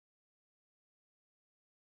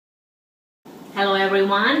Hello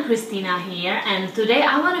everyone, Christina here, and today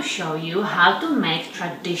I want to show you how to make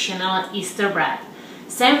traditional Easter bread.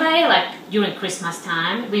 Same way like during Christmas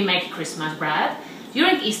time we make Christmas bread.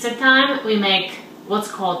 During Easter time we make what's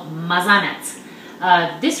called Mazanec.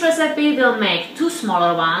 This recipe will make two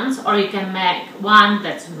smaller ones, or you can make one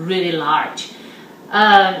that's really large.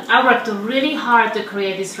 I worked really hard to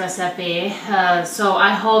create this recipe, so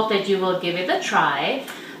I hope that you will give it a try.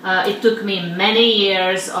 It took me many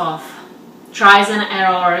years of tries and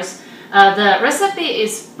errors. The recipe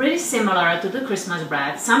is pretty similar to the Christmas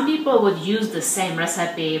bread. Some people would use the same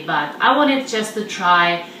recipe, but I wanted just to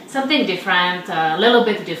try something different, a little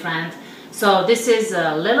bit different. So this is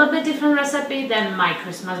a little bit different recipe than my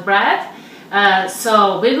Christmas bread.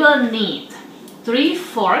 So we will need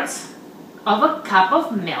 3/4 of a cup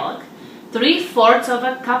of milk, 3/4 of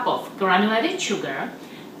a cup of granulated sugar,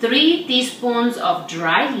 3 teaspoons of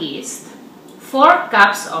dry yeast, 4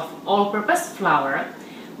 cups of all-purpose flour,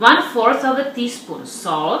 1/4 of a teaspoon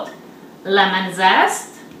salt, lemon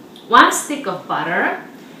zest, 1 stick of butter,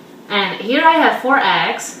 and here I have 4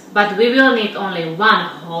 eggs, but we will need only 1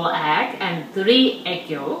 whole egg and 3 egg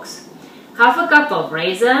yolks, half a cup of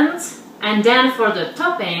raisins, and then for the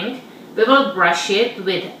topping we will brush it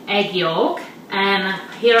with egg yolk, and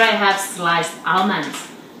here I have sliced almonds,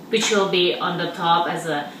 which will be on the top as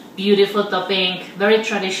a beautiful topping, very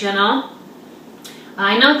traditional.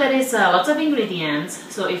 I know there is lots of ingredients,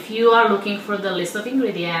 so if you are looking for the list of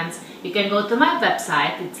ingredients, you can go to my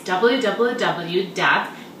website. It's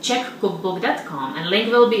www.czechcookbook.com, and link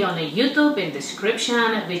will be on the YouTube in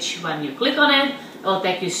description, which when you click on it, it will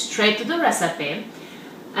take you straight to the recipe.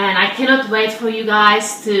 And I cannot wait for you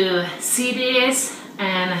guys to see this,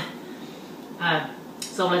 and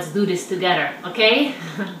so let's do this together, okay?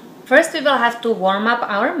 First we will have to warm up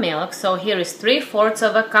our milk, so here is 3/4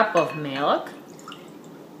 of a cup of milk.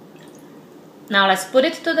 Now let's put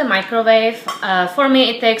it to the microwave. For me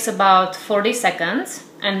it takes about 40 seconds,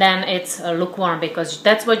 and then it's lukewarm, because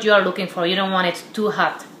that's what you are looking for. You don't want it too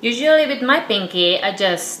hot. Usually with my pinky I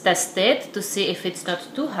just test it to see if it's not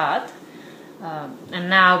too hot. And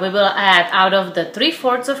now we will add, out of the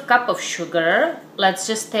 3/4 of cup of sugar, let's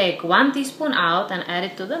just take 1 teaspoon out and add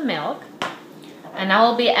it to the milk. And I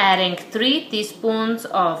will be adding 3 teaspoons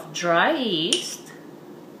of dry yeast.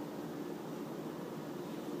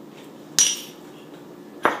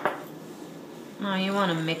 Now you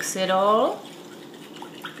want to mix it all.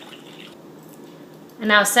 And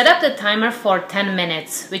now set up the timer for 10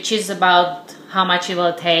 minutes, which is about how much it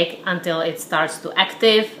will take until it starts to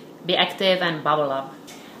be active and bubble up.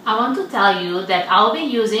 I want to tell you that I'll be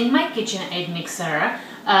using my KitchenAid mixer.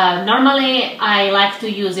 Normally I like to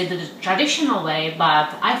use it the traditional way, but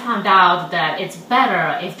I found out that it's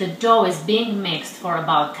better if the dough is being mixed for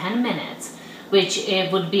about 10 minutes, which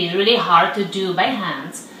it would be really hard to do by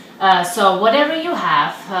hands. So whatever you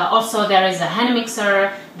have, also there is a hand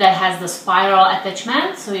mixer that has the spiral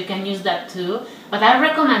attachment, so you can use that too. But I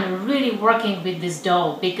recommend really working with this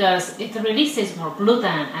dough, because it releases more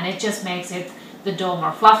gluten and it just makes the dough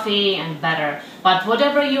more fluffy and better. But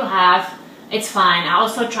whatever you have, it's fine. I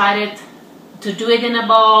also tried it to do it in a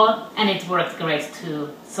bowl and it worked great too.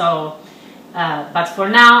 So, but for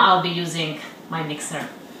now I'll be using my mixer.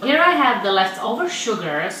 Here I have the leftover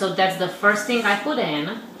sugar, so that's the first thing I put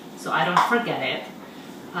in, so I don't forget it.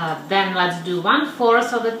 Then let's do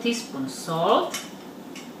 1/4 of a teaspoon salt,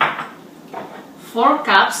 4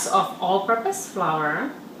 cups of all-purpose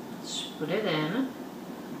flour. Let's put it in.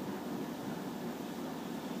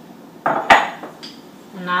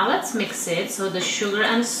 And now let's mix it so the sugar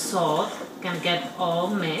and salt can get all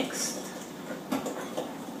mixed.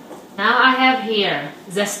 Now I have here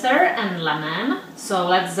zester and lemon, so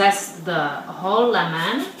let's zest the whole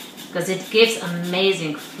lemon, because it gives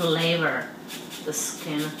amazing flavor to the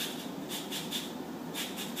skin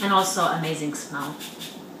and also amazing smell.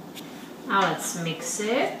 Now let's mix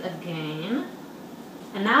it again.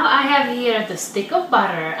 And now I have here the stick of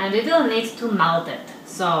butter, and it will need to melt it.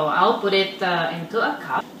 So I'll put it into a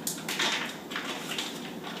cup.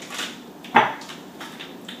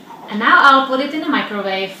 And now I'll put it in the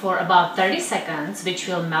microwave for about 30 seconds, which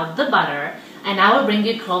will melt the butter. And I will bring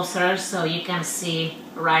you closer so you can see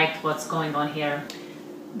right what's going on here.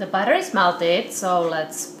 The butter is melted, so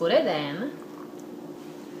let's put it in.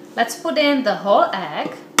 Let's put in the whole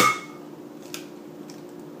egg.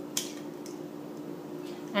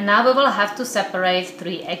 And now we will have to separate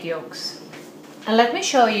 3 egg yolks. And let me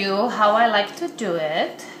show you how I like to do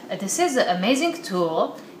it. This is an amazing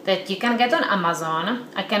tool that you can get on Amazon.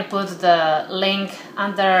 I can put the link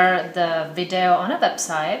under the video on a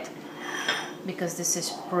website, because this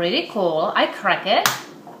is pretty cool. I crack it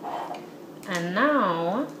And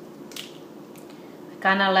now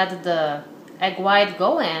kind of let the egg white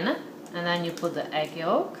go in, and then you put the egg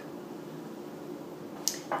yolk.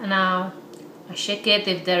 And now I shake it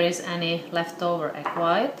if there is any leftover egg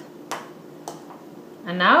white.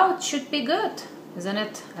 And now it should be good. Isn't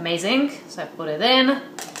it amazing? So I put it in,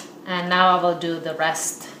 and now I will do the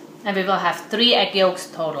rest. And we will have 3 egg yolks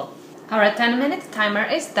total. Our 10-minute timer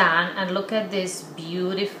is done, and look at this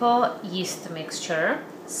beautiful yeast mixture.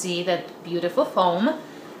 See that beautiful foam?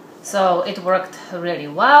 So it worked really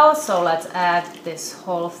well, so let's add this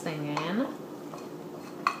whole thing in.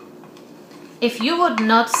 If you would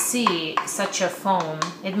not see such a foam,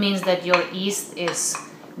 it means that your yeast is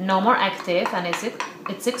no more active and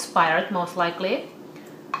it's expired most likely.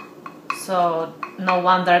 So no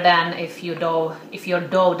wonder then if your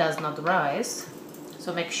dough does not rise.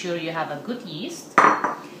 So make sure you have a good yeast.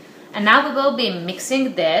 And now we will be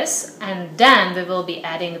mixing this, and then we will be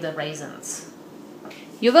adding the raisins.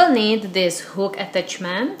 You will need this hook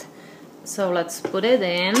attachment, so let's put it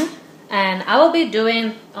in, and I will be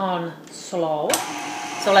doing on slow.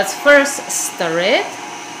 So let's first stir it,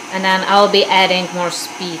 and then I'll be adding more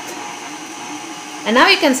speed. And now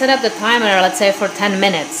you can set up the timer, let's say for 10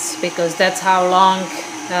 minutes, because that's how long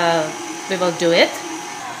we will do it.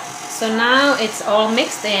 So now it's all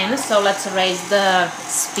mixed in, so let's raise the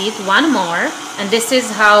speed one more, and this is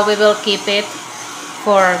how we will keep it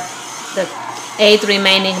for the 8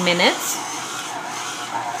 remaining minutes.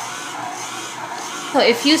 So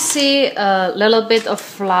if you see a little bit of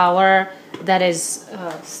flour that is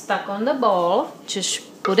stuck on the bowl,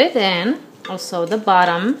 just put it in, also the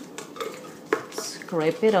bottom,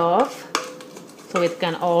 scrape it off so it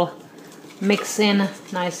can all mix in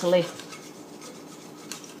nicely.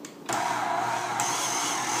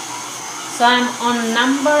 So I'm on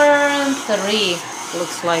number 3,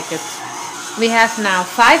 looks like it. We have now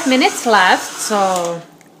 5 minutes left, so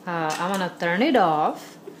I want to turn it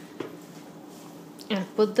off and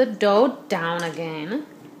put the dough down again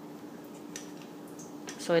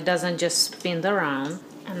so it doesn't just spin around.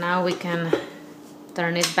 And now we can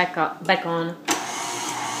turn it back on.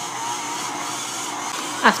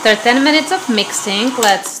 After 10 minutes of mixing,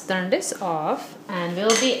 let's turn this off, and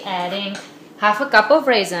we'll be adding half a cup of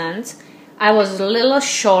raisins. I was a little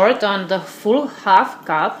short on the full half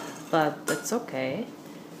cup, but that's okay.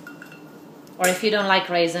 Or if you don't like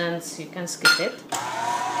raisins, you can skip it.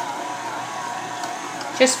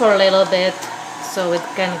 Just for a little bit, so it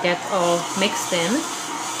can get all mixed in.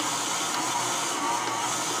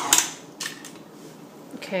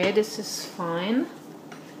 Okay, this is fine.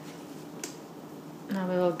 Now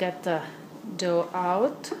we will get the dough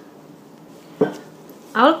out.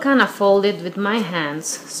 I'll kind of fold it with my hands,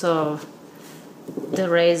 so the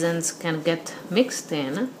raisins can get mixed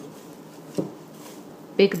in.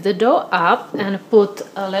 Pick the dough up and put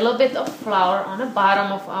a little bit of flour on the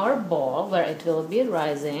bottom of our bowl where it will be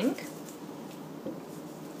rising,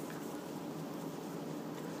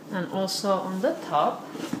 and also on the top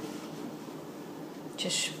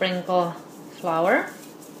just sprinkle flour.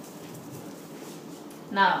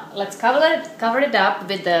 Now let's cover it up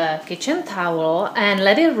with the kitchen towel and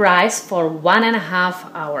let it rise for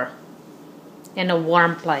 1.5 hours in a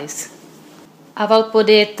warm place. I will put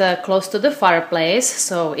it close to the fireplace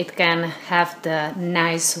so it can have the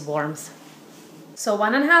nice warmth. So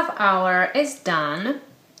 1.5 hours is done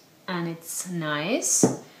and it's nice.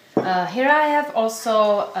 Here I have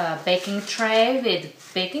also a baking tray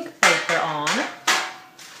with baking paper on,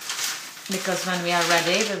 because when we are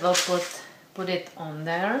ready we will put it on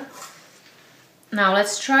there. Now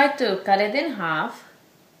let's try to cut it in half.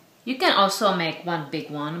 You can also make one big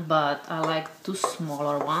one, but I like 2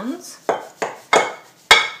 smaller ones.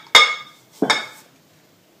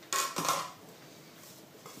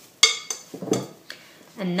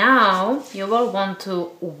 And now you will want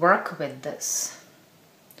to work with this.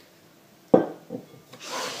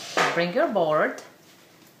 Bring your board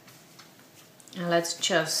and let's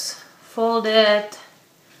just fold it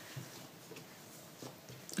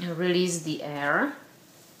and release the air.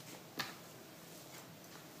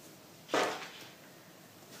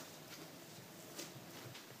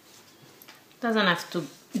 Doesn't have to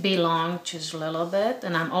be long, just a little bit.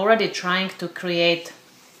 And I'm already trying to create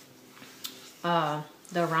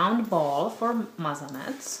the round ball for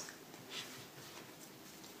Mazanec.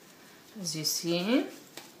 As you see,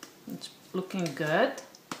 it's looking good.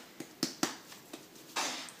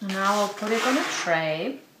 Now I'll put it on a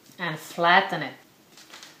tray and flatten it.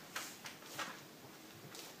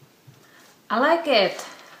 I like it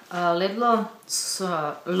a little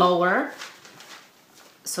lower,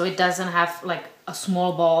 so it doesn't have like a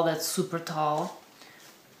small ball that's super tall.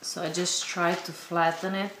 So I just try to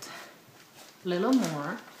flatten it a little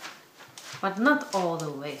more, but not all the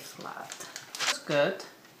way flat. That's good.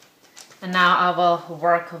 And now I will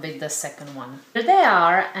work with the second one. Here they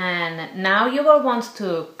are, and now you will want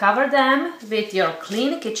to cover them with your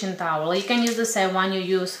clean kitchen towel. You can use the same one you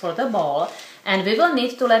use for the bowl, and we will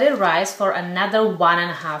need to let it rise for another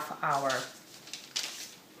 1.5 hours.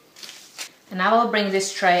 And I will bring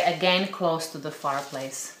this tray again close to the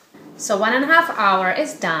fireplace. So 1.5 hours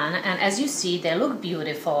is done, and as you see, they look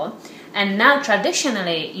beautiful. And now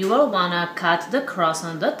traditionally you will wanna cut the cross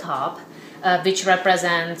on the top, which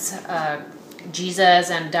represents Jesus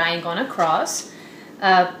and dying on a cross.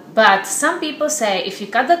 But some people say if you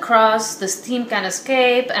cut the cross, the steam can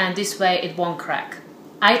escape and this way it won't crack.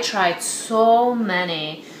 I tried so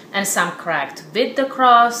many and some cracked with the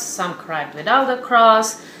cross, some cracked without the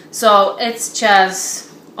cross. So it's just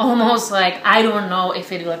almost like I don't know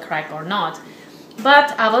if it will crack or not.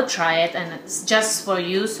 But I will try it, and it's just for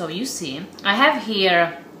you so you see. I have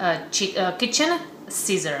here kitchen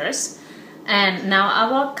scissors. And now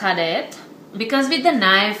I will cut it, because with the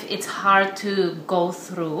knife it's hard to go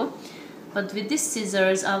through, but with these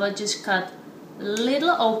scissors I will just cut a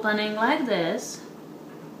little opening like this.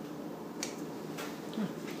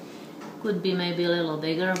 Could be maybe a little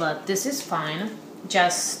bigger, but this is fine,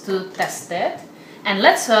 just to test it. And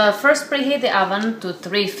let's first preheat the oven to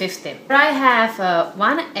 350. Here I have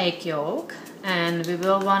 1 egg yolk, and we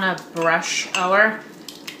will want to brush our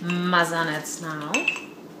Mazanec now.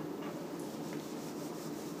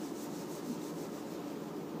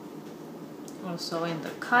 Also in the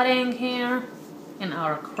cutting here, in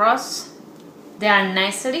our cross. They are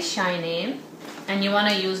nicely shiny, and you want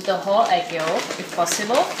to use the whole egg yolk if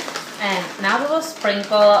possible. And now we will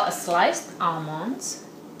sprinkle sliced almonds,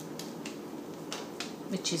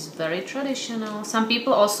 which is very traditional. Some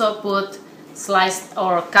people also put sliced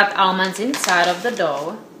or cut almonds inside of the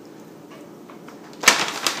dough.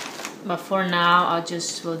 But for now I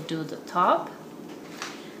just will do the top.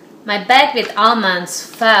 My bag with almonds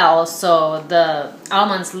fell, so the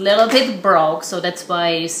almonds a little bit broke, so that's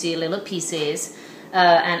why you see little pieces.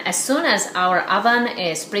 And as soon as our oven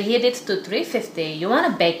is preheated to 350, you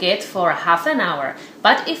want to bake it for half an hour.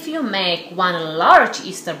 But if you make one large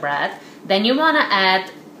Easter bread, then you want to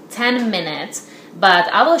add 10 minutes. But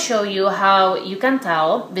I will show you how you can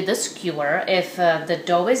tell with the skewer if the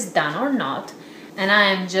dough is done or not. And I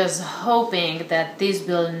am just hoping that this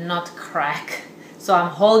will not crack. So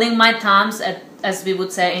I'm holding my thumbs, as we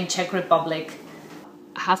would say in Czech Republic.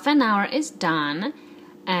 Half an hour is done,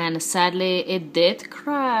 and sadly it did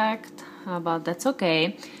crack, but that's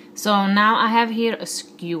okay. So now I have here a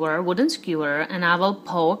skewer, wooden skewer, and I will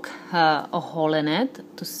poke a hole in it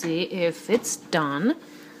to see if it's done.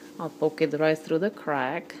 I'll poke it right through the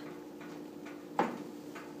crack.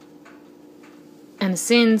 And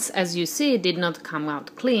since, as you see, it did not come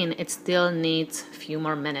out clean, it still needs a few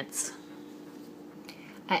more minutes.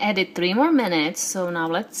 I added 3 more minutes, so now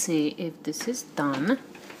let's see if this is done.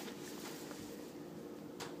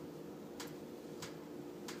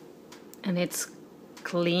 And it's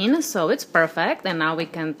clean, so it's perfect, and now we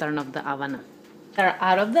can turn off the oven. They're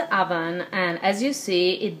out of the oven, and as you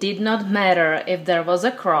see, it did not matter if there was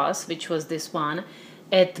a cross, which was this one.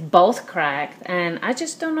 It both cracked, and I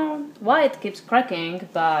just don't know why it keeps cracking,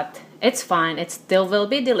 but it's fine, it still will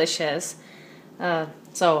be delicious.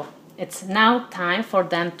 So it's now time for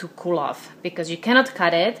them to cool off, because you cannot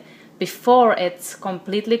cut it before it's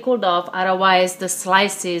completely cooled off, otherwise the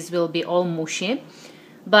slices will be all mushy.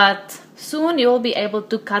 But soon you'll be able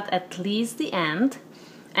to cut at least the end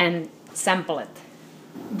and sample it.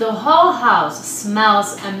 The whole house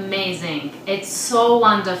smells amazing. It's so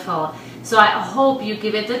wonderful. So I hope you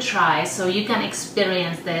give it a try so you can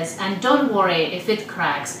experience this, and don't worry if it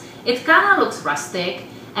cracks. It kind of looks rustic,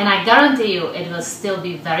 and I guarantee you it will still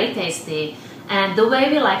be very tasty. And the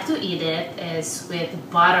way we like to eat it is with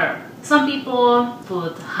butter. Some people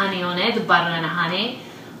put honey on it, butter and honey.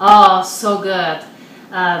 Oh, so good.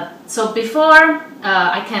 So before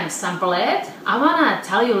I can sample it, I want to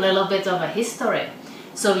tell you a little bit of a history,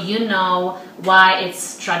 so you know why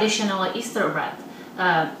it's traditional Easter bread.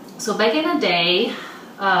 So back in the day,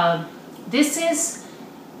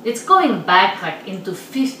 it's going back like into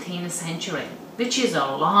 15th century, which is a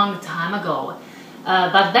long time ago.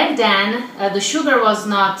 But back then, the sugar was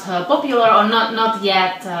not popular, or not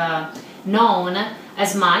yet known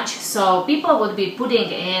as much, so people would be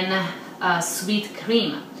putting in sweet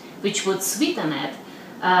cream, which would sweeten it.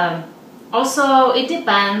 Also, it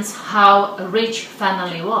depends how rich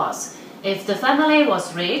family was. If the family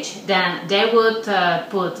was rich, then they would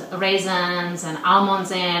put raisins and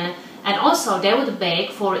almonds in, And also they would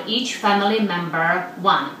bake for each family member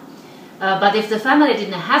one. But if the family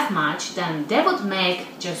didn't have much, then they would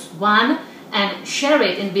make just one and share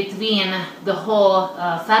it in between the whole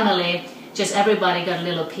family. Just everybody got a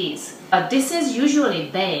little piece. This is usually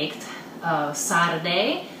baked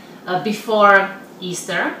Saturday before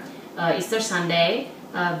Easter, Easter Sunday,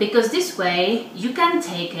 because this way you can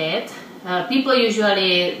take it. People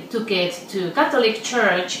usually took it to Catholic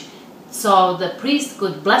Church so the priest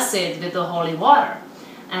could bless it with the holy water,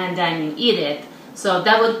 and then you eat it. So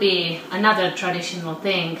that would be another traditional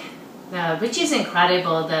thing, which is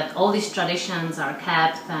incredible that all these traditions are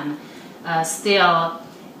kept and still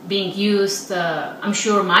being used. I'm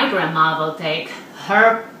sure my grandma will take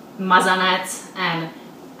her Mazanec and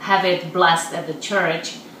have it blessed at the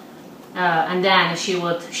church, and then she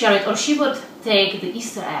would share it, or she would take the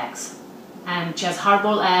Easter eggs and just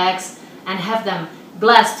hard-boiled eggs and have them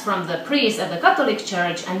blessed from the priest at the Catholic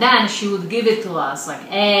Church, and then she would give it to us like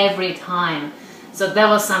every time. So that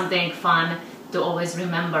was something fun to always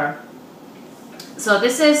remember. So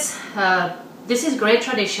this is great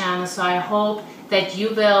tradition. So I hope that you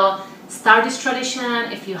will start this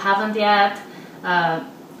tradition if you haven't yet.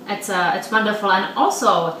 It's wonderful. And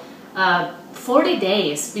also 40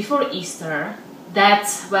 days before Easter,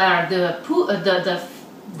 that's where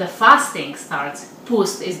the fasting starts.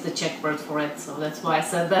 Pust is the Czech word for it, so that's why I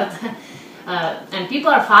said that. And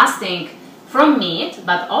people are fasting from meat,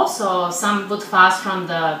 but also some would fast from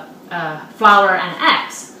the flour and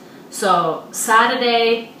eggs. So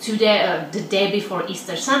Saturday, the day before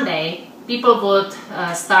Easter Sunday, people would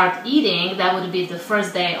start eating. That would be the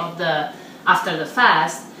first day of after the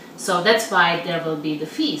fast. So that's why there will be the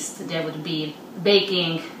feast. They would be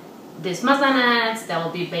baking this Mazanec. They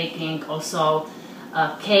will be baking also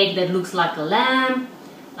a cake that looks like a lamb,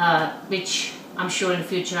 which I'm sure in the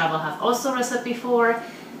future I will have also a recipe for.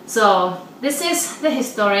 So this is the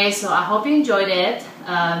history, so I hope you enjoyed it,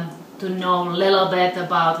 to know a little bit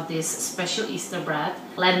about this special Easter bread.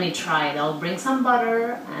 Let me try it. I'll bring some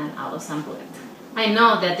butter and I will sample it. I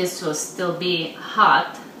know that this will still be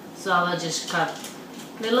hot, so I will just cut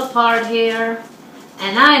a little part here.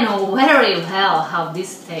 And I know very well how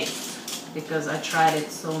this tastes because I tried it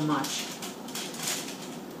so much.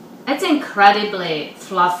 It's incredibly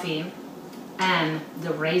fluffy, and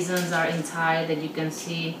the raisins are inside that you can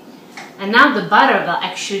see. And now the butter will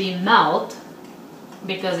actually melt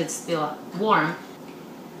because it's still warm.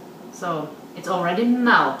 So it's already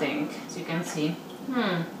melting, as you can see.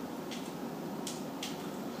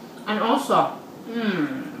 And also,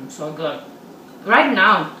 so good. Right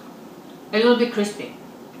now, it will be crispy.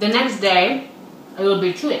 The next day, it will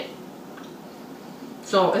be chewy.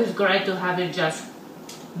 So it's great to have it just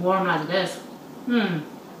warm like this. The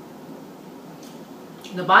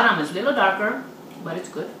bottom is a little darker, but it's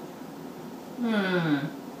good.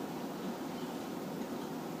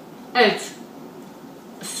 It's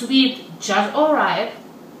sweet just alright.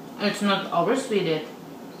 It's not oversweeted.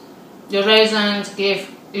 The raisins give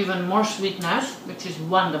even more sweetness, which is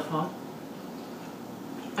wonderful.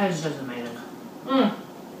 It's just amazing.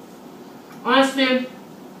 Honestly,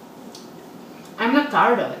 I'm not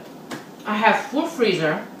tired of it. I have full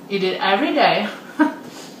freezer, eat it every day,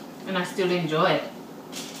 and I still enjoy it.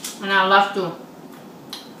 And I love to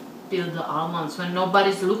peel the almonds when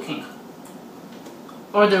nobody's looking,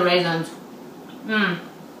 or the raisins.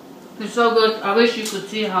 It's so good. I wish you could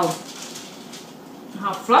see how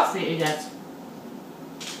fluffy it gets.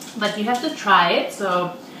 But you have to try it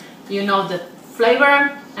so you know the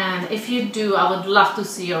flavor. And if you do, I would love to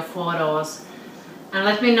see your photos and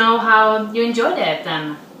let me know how you enjoyed it.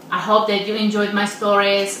 And I hope that you enjoyed my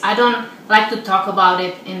stories. I don't like to talk about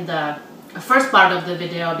it in the first part of the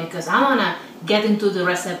video because I want to get into the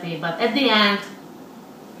recipe, but at the end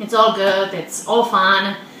it's all good, it's all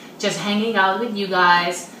fun, just hanging out with you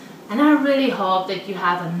guys. And I really hope that you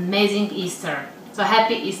have an amazing Easter. So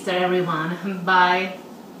happy Easter everyone. Bye.